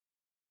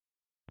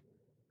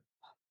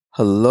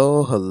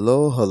Hello,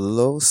 hello,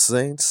 hello,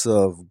 saints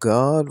of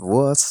God.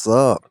 What's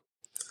up?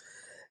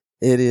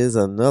 It is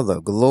another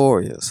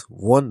glorious,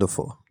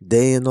 wonderful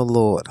day in the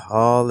Lord.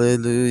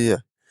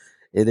 Hallelujah.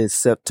 It is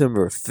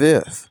September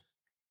 5th,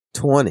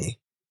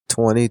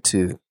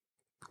 2022.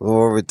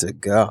 Glory to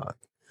God.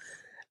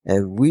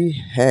 And we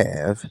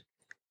have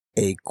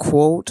a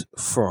quote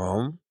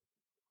from,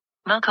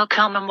 Moko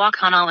Kalman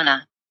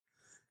Wakanalana.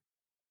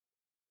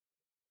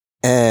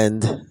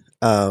 and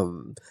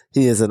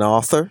he is an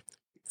author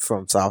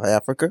from South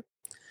Africa.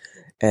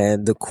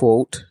 And the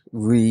quote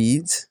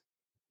reads,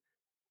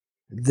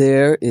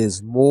 "There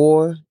is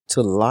more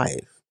to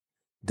life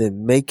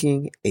than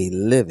making a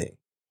living.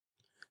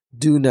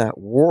 Do not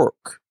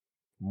work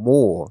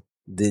more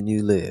than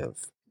you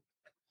live."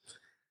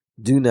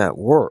 Do not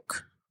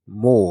work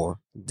more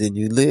than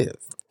you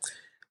live.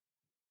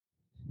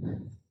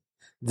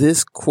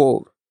 This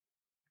quote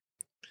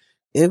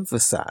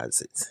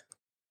emphasizes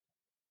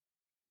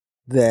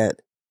that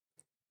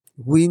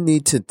we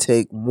need to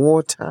take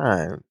more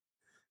time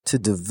to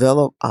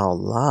develop our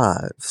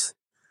lives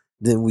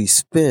than we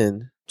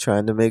spend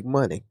trying to make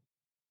money.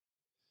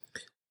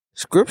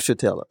 Scripture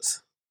tells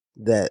us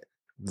that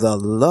the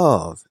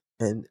love,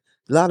 and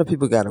a lot of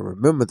people got to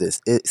remember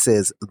this, it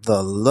says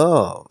the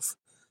love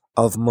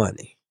of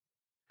money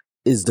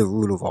is the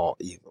root of all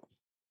evil,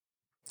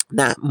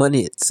 not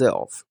money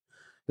itself,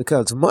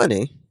 because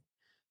money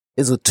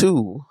is a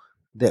tool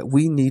that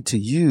we need to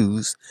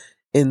use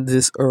in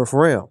this earth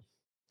realm.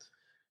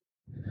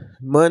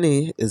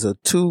 Money is a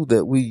tool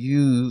that we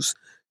use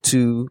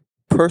to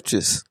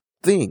purchase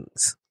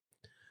things,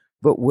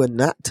 but we're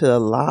not to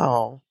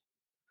allow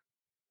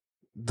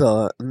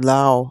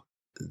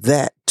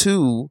that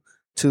tool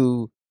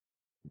to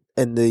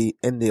and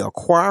the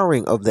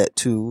acquiring of that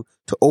tool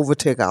to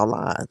overtake our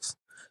lives,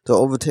 to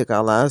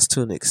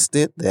an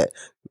extent that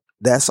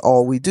that's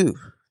all we do.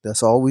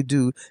 That's all we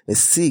do is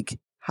seek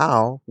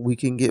how we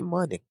can get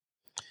money.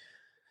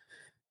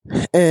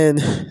 And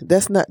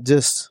that's not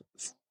just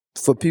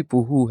for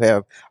people who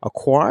have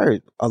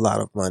acquired a lot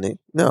of money.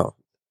 No,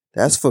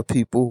 that's for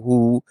people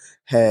who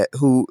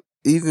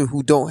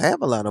don't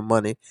have a lot of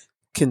money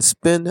can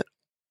spend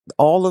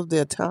all of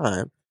their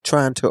time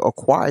trying to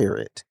acquire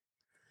it.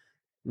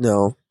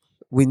 No,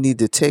 we need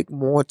to take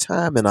more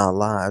time in our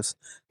lives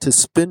to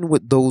spend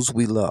with those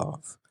we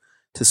love,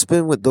 to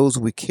spend with those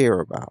we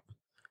care about.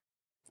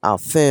 Our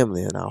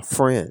family and our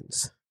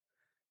friends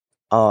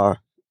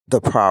are the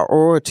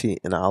priority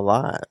in our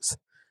lives.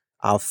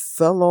 Our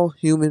fellow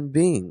human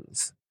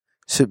beings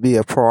should be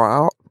a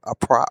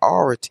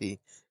priority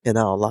in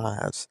our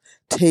lives.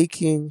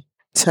 Taking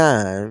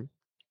time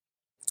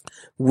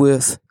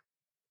with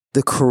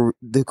the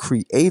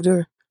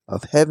creator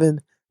of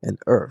heaven and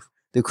earth,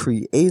 the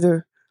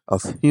creator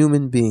of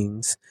human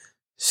beings,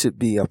 should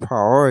be a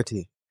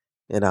priority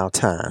in our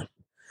time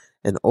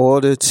in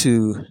order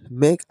to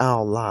make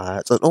our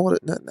lives, in order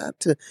not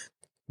to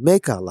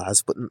make our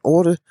lives, but in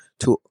order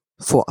to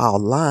for our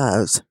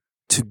lives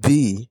to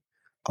be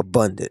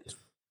abundant.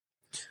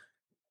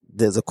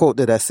 There's a quote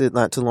that I said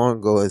not too long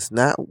ago. It's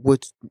not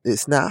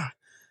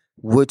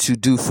what you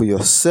do for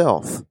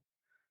yourself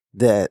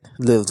that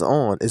lives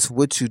on. It's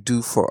what you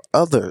do for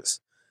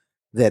others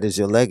that is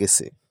your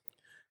legacy.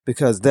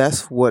 Because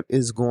that's what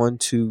is going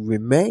to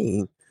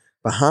remain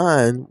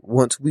behind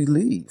once we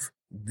leave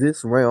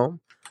this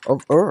realm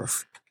of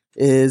earth,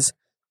 is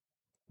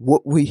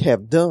what we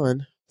have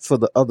done for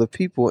the other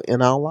people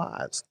in our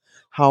lives,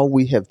 how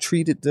we have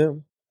treated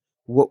them,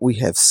 what we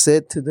have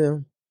said to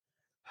them,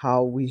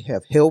 how we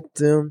have helped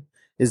them,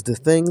 is the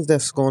things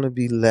that's going to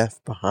be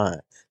left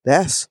behind.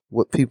 That's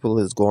what people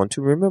is going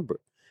to remember.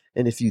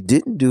 And if you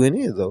didn't do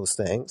any of those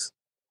things,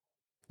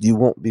 you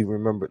won't be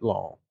remembered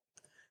long.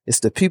 It's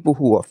the people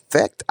who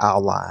affect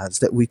our lives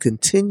that we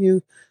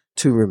continue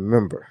to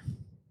remember.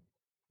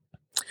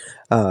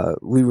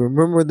 We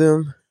remember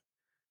them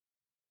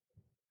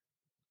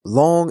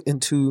long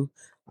into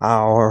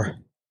our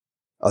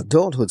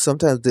adulthood.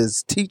 Sometimes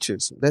there's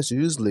teachers. That's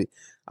usually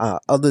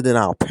other than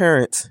our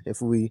parents.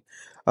 If we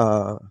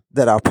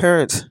that our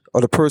parents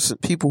or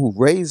people who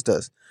raised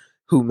us,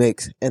 who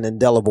makes an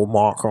indelible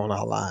mark on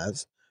our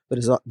lives. But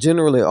it's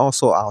generally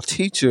also our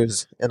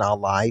teachers in our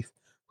life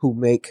who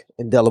make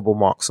indelible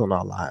marks on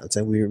our lives,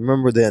 and we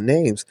remember their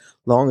names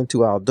long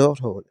into our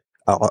adulthood.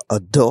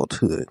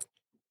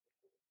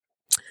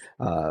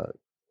 Uh,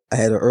 I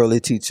had an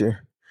early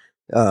teacher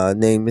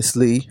named Miss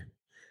Lee,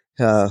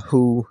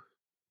 who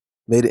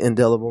made an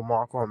indelible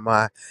mark on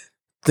my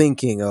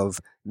thinking, of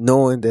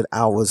knowing that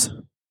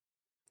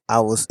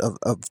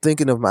of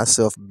thinking of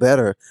myself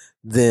better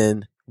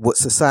than what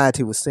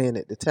society was saying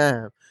at the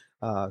time,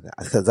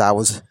 because I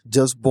was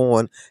just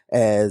born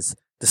as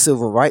the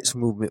civil rights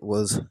movement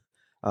was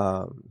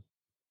um,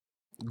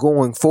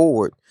 going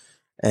forward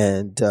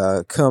and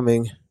to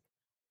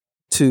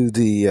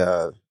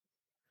the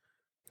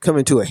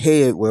coming to a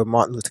head where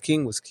Martin Luther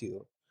King was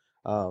killed.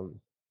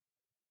 Um,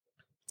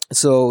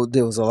 so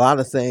there was a lot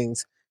of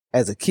things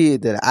as a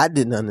kid that I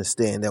didn't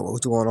understand that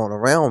was going on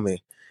around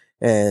me,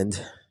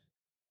 and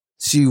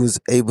she was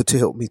able to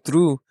help me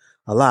through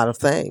a lot of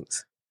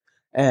things.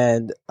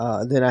 And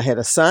then I had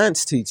a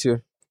science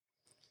teacher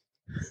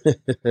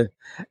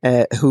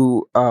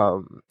who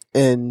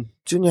in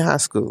junior high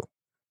school,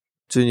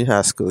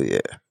 yeah.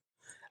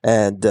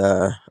 And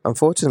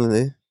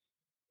unfortunately,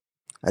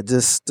 I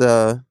just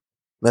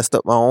messed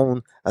up my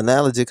own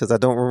analogy because I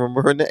don't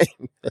remember her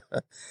name.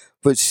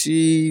 But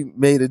she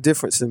made a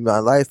difference in my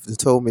life and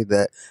told me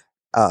that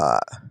uh,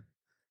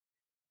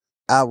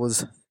 I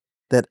was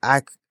that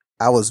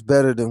I was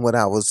better than what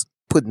I was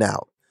putting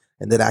out,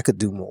 and that I could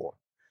do more,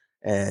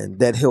 and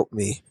that helped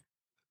me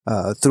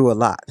through a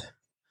lot,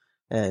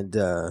 and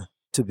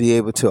to be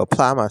able to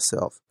apply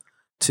myself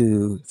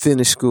to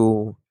finish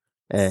school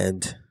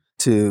and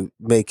to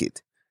make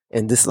it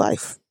in this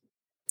life,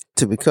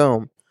 to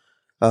become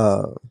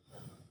uh,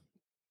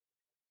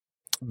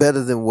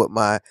 better than what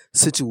my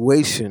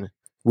situation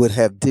would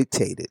have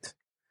dictated.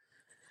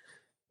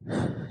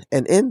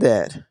 And in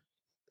that,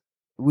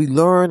 we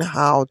learn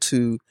how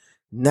to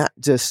not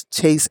just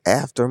chase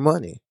after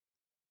money.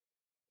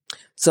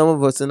 Some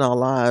of us in our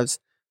lives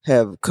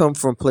have come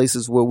from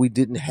places where we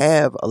didn't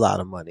have a lot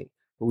of money,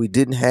 where we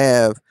didn't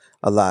have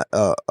a lot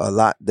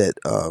that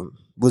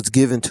was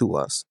given to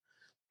us.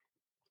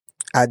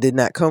 I did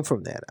not come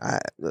from that.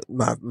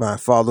 My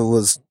father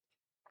was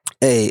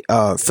a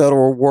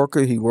federal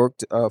worker. He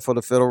worked for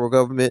the federal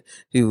government.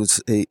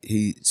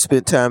 He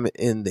spent time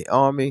in the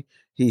army.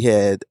 He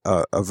had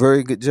a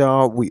very good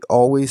job. We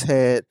always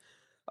had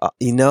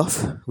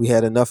enough. We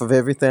had enough of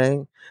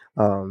everything.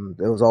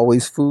 There was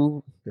always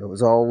food. There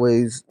was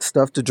always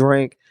stuff to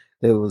drink.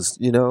 There was,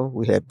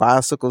 we had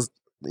bicycles.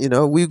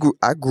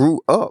 I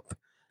grew up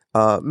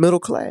middle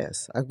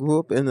class. I grew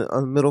up in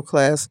a middle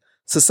class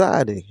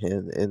society,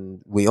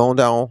 and we owned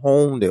our own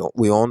home.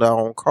 We owned our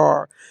own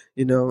car.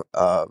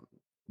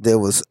 There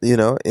was,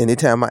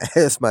 anytime I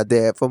asked my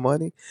dad for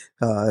money,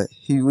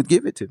 he would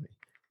give it to me.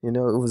 It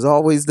was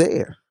always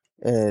there.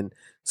 And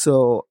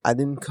so I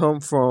didn't come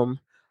from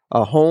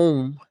a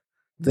home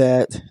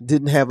that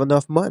didn't have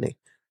enough money.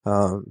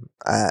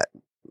 I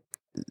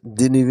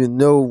didn't even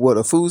know what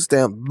a food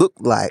stamp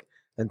looked like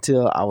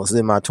until I was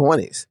in my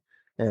 20s.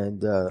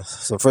 And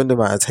some friend of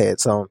mine had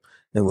some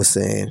and was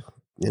saying,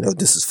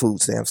 this is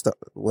food stamp stuff,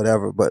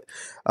 whatever. But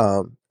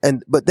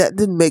but that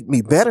didn't make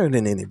me better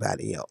than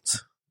anybody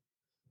else.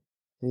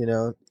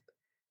 It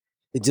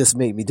just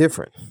made me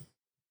different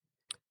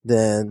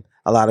than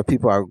a lot of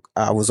people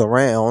I was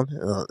around,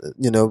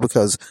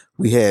 because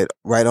we had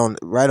right on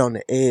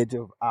the edge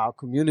of our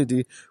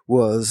community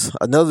was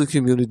another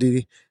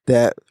community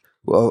that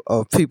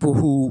of people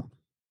who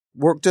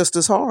worked just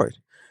as hard,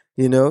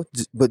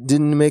 but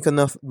didn't make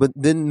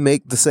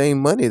the same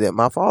money that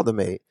my father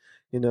made,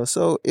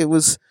 so it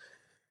was,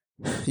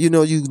 you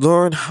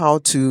learn how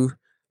to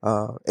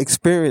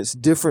experience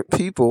different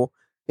people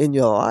in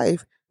your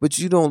life, but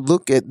you don't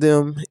look at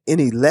them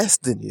any less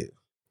than you.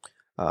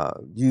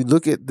 You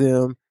look at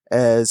them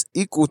as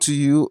equal to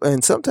you,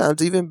 and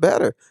sometimes even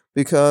better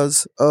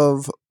because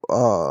of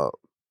what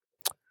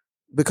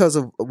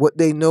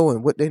they know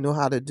and what they know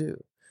how to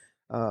do.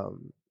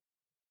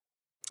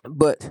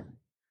 But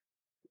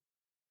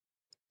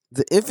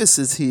the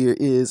emphasis here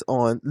is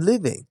on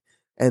living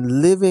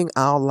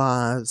our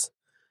lives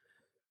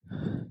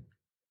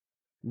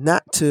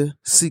not to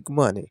seek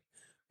money,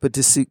 but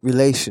to seek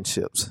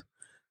relationships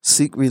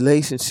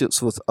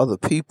with other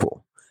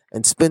people,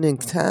 and spending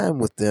time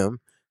with them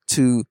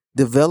to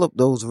develop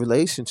those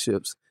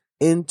relationships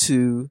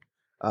into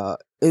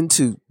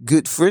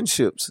good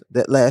friendships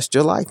that last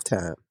your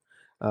lifetime,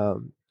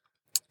 and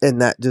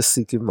not just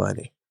seeking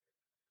money.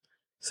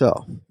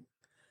 So,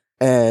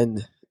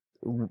 and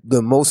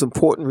the most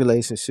important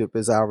relationship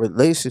is our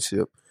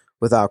relationship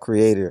with our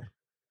Creator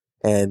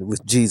and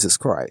with Jesus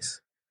Christ,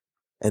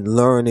 and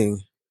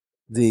learning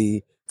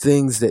the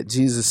things that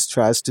Jesus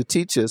tries to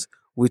teach us,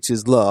 which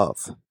is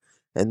love.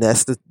 And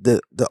that's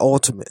the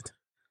ultimate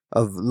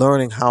of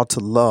learning how to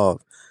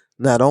love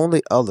not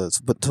only others,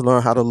 but to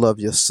learn how to love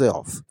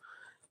yourself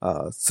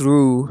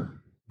through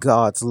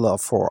God's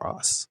love for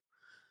us.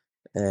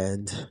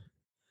 And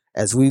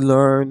as we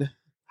learn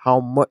how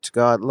much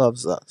God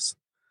loves us,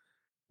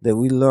 that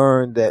we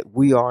learn that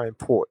we are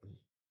important,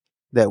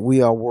 that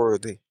we are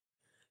worthy,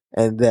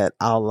 and that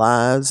our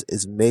lives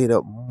is made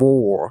up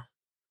more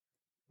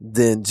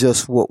than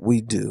just what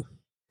we do.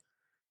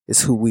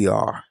 It's who we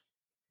are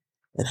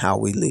and how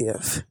we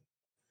live.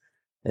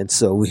 And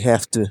so we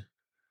have to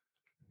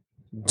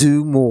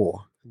do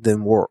more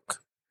than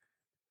work.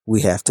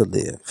 We have to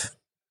live.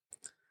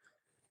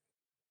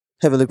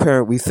 Heavenly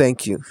Parent, we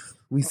thank you.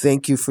 We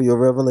thank you for your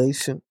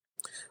revelation,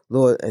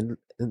 Lord, and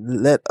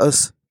let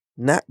us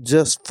not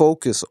just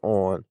focus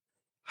on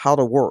how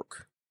to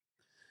work,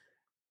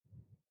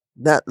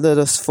 not let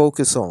us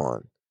focus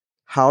on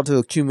how to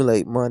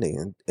accumulate money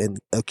and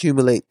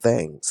accumulate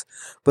things,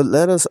 but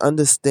let us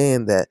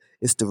understand that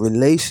it's the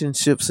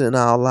relationships in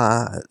our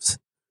lives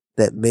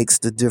that makes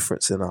the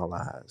difference in our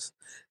lives,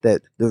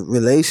 that the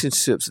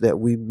relationships that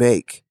we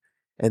make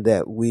and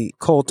that we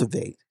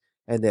cultivate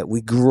and that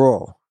we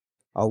grow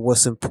are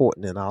what's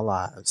important in our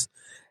lives.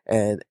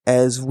 And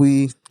as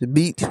we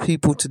meet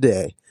people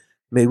today,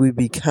 may we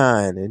be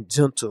kind and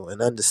gentle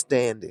and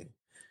understanding,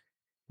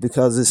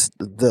 because it's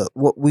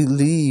what we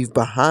leave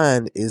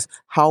behind is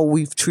how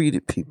we've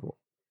treated people,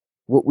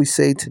 what we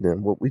say to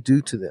them, what we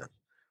do to them,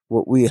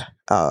 what we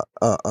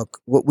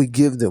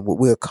give them, what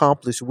we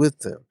accomplish with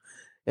them,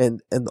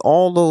 and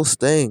all those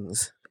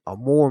things are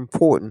more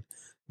important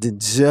than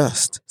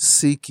just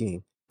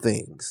seeking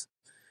things.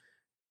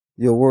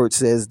 Your word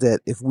says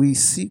that if we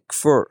seek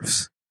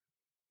first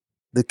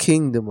the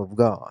kingdom of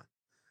God,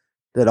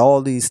 that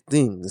all these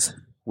things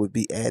would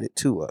be added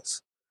to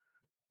us.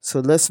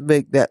 So let's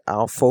make that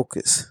our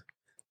focus,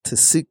 to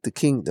seek the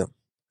kingdom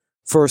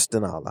first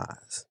in our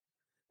lives,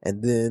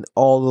 and then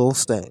all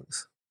those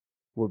things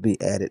will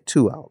be added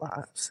to our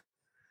lives.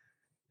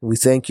 We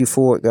thank you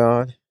for it,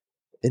 God.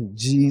 In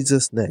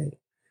Jesus' name,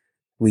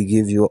 we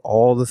give you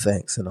all the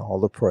thanks and all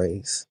the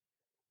praise.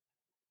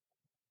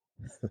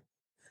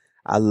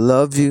 I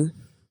love you,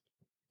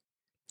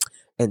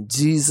 and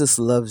Jesus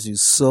loves you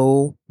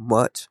so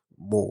much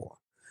more.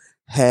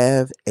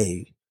 Have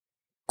a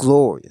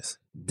glorious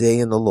day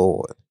in the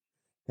Lord,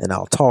 and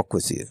I'll talk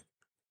with you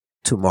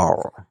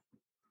tomorrow.